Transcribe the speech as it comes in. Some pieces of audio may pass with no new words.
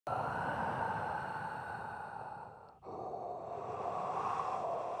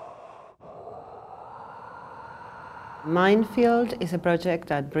Minefield is a project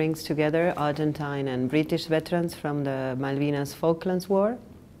that brings together Argentine and British veterans from the Malvinas Falklands War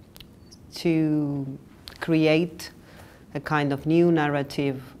to create a kind of new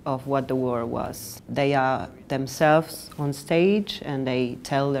narrative of what the war was. They are themselves on stage and they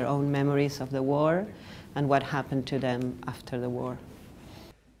tell their own memories of the war and what happened to them after the war.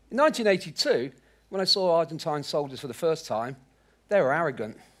 In 1982, when I saw Argentine soldiers for the first time, they were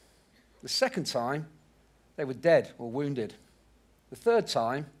arrogant. The second time, they were dead or wounded. The third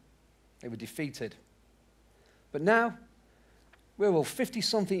time, they were defeated. But now, we're all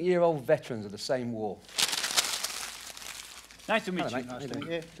 50-something-year-old veterans of the same war. Nice to meet you. Nice to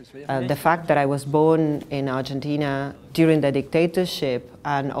meet you. The fact that I was born in Argentina during the dictatorship,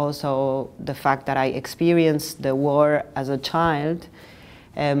 and also the fact that I experienced the war as a child,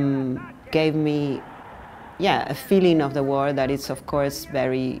 gave me a feeling of the war that is, of course,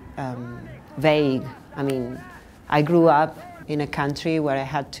 very vague. I mean, I grew up in a country where I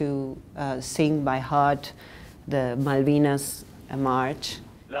had to sing by heart the Malvinas march.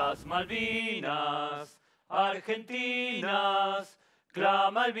 Las Malvinas, Argentinas,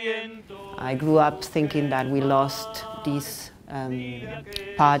 clama el viento. I grew up thinking that we lost this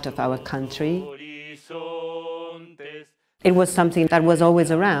part of our country. It was something that was always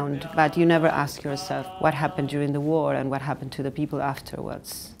around, but you never ask yourself what happened during the war and what happened to the people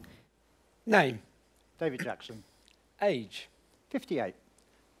afterwards. Name? David Jackson. Age? 58.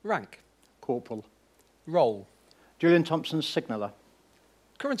 Rank? Corporal. Role? Julian Thompson's signaller.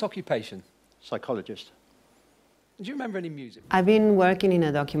 Current occupation? Psychologist. Do you remember any music? I've been working in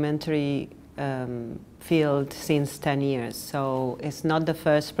a documentary field since 10 years, so it's not the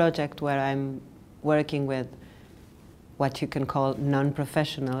first project where I'm working with what you can call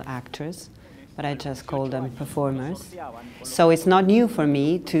non-professional actors, but I just call them performers. So it's not new for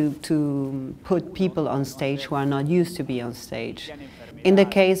me to put people on stage who are not used to be on stage. In the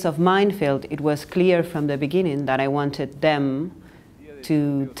case of Minefield, it was clear from the beginning that I wanted them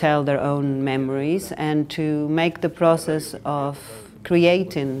to tell their own memories and to make the process of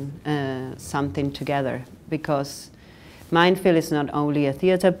creating something together, because Minefield is not only a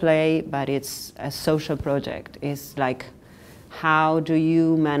theater play, but it's a social project. It's like, how do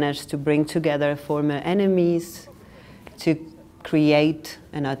you manage to bring together former enemies to create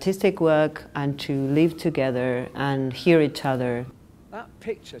an artistic work and to live together and hear each other? That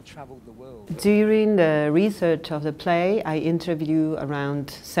picture traveled the world. During the research of the play, I interview around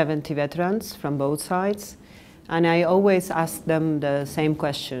 70 veterans from both sides, and I always ask them the same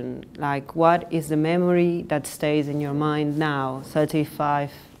question, like, what is the memory that stays in your mind now,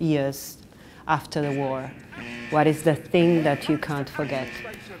 35 years after the war? What is the thing that you can't forget?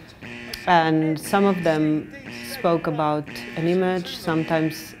 And some of them spoke about an image,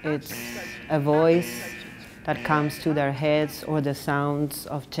 sometimes it's a voice that comes to their heads, or the sounds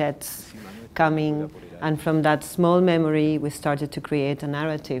of jets coming. And from that small memory, we started to create a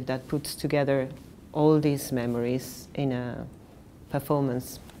narrative that puts together all these memories in a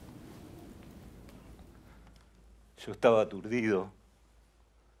performance. Yo estaba aturdido.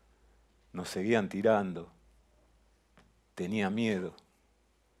 Nos seguían tirando. Tenía miedo.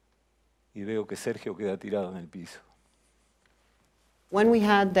 Y veo que Sergio queda tirado en el piso. When we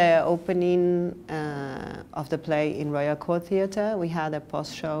had the opening of the play in Royal Court Theatre, we had a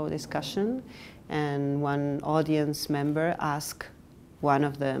post-show discussion, and one audience member asked one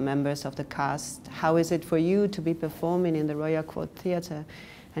of the members of the cast, how is it for you to be performing in the Royal Court Theatre?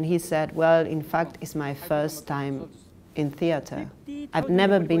 And he said, well, in fact, it's my first time in theatre. I've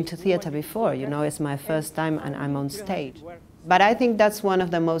never been to theatre before, you know, it's my first time and I'm on stage. But I think that's one of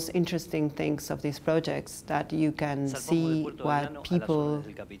the most interesting things of these projects, that you can see what people,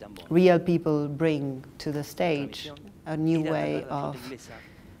 real people, bring to the stage, a new way of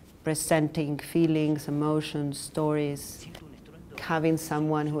presenting feelings, emotions, stories, having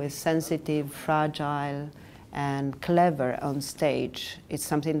someone who is sensitive, fragile, and clever on stage. It's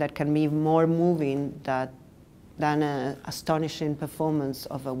something that can be more moving than an astonishing performance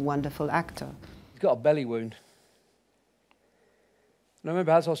of a wonderful actor. He's got a belly wound. And I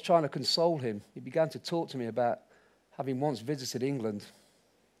remember as I was trying to console him, he began to talk to me about having once visited England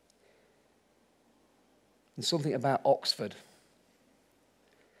and something about Oxford.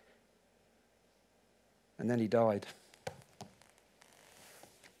 And then he died.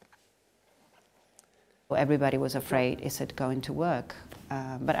 Everybody was afraid, is it going to work?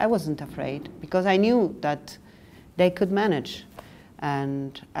 But I wasn't afraid, because I knew that they could manage.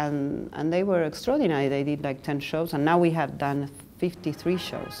 And they were extraordinary. They did like 10 shows, and now we have done 53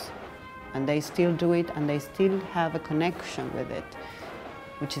 shows. And they still do it, and they still have a connection with it,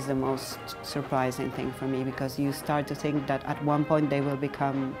 which is the most surprising thing for me, because you start to think that at one point they will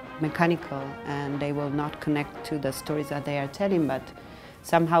become mechanical and they will not connect to the stories that they are telling, but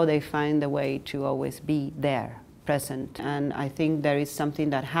somehow they find a way to always be there, present. And I think there is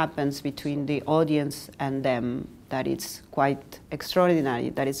something that happens between the audience and them that is quite extraordinary,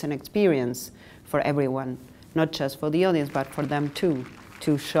 that it's an experience for everyone, not just for the audience, but for them too,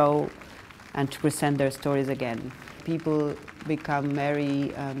 to show and to present their stories again. People become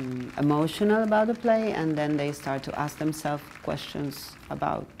very emotional about the play, and then they start to ask themselves questions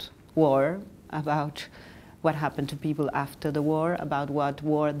about war, about what happened to people after the war, about what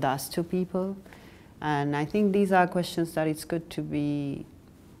war does to people. And I think these are questions that it's good to be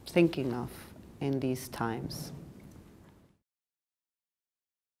thinking of in these times.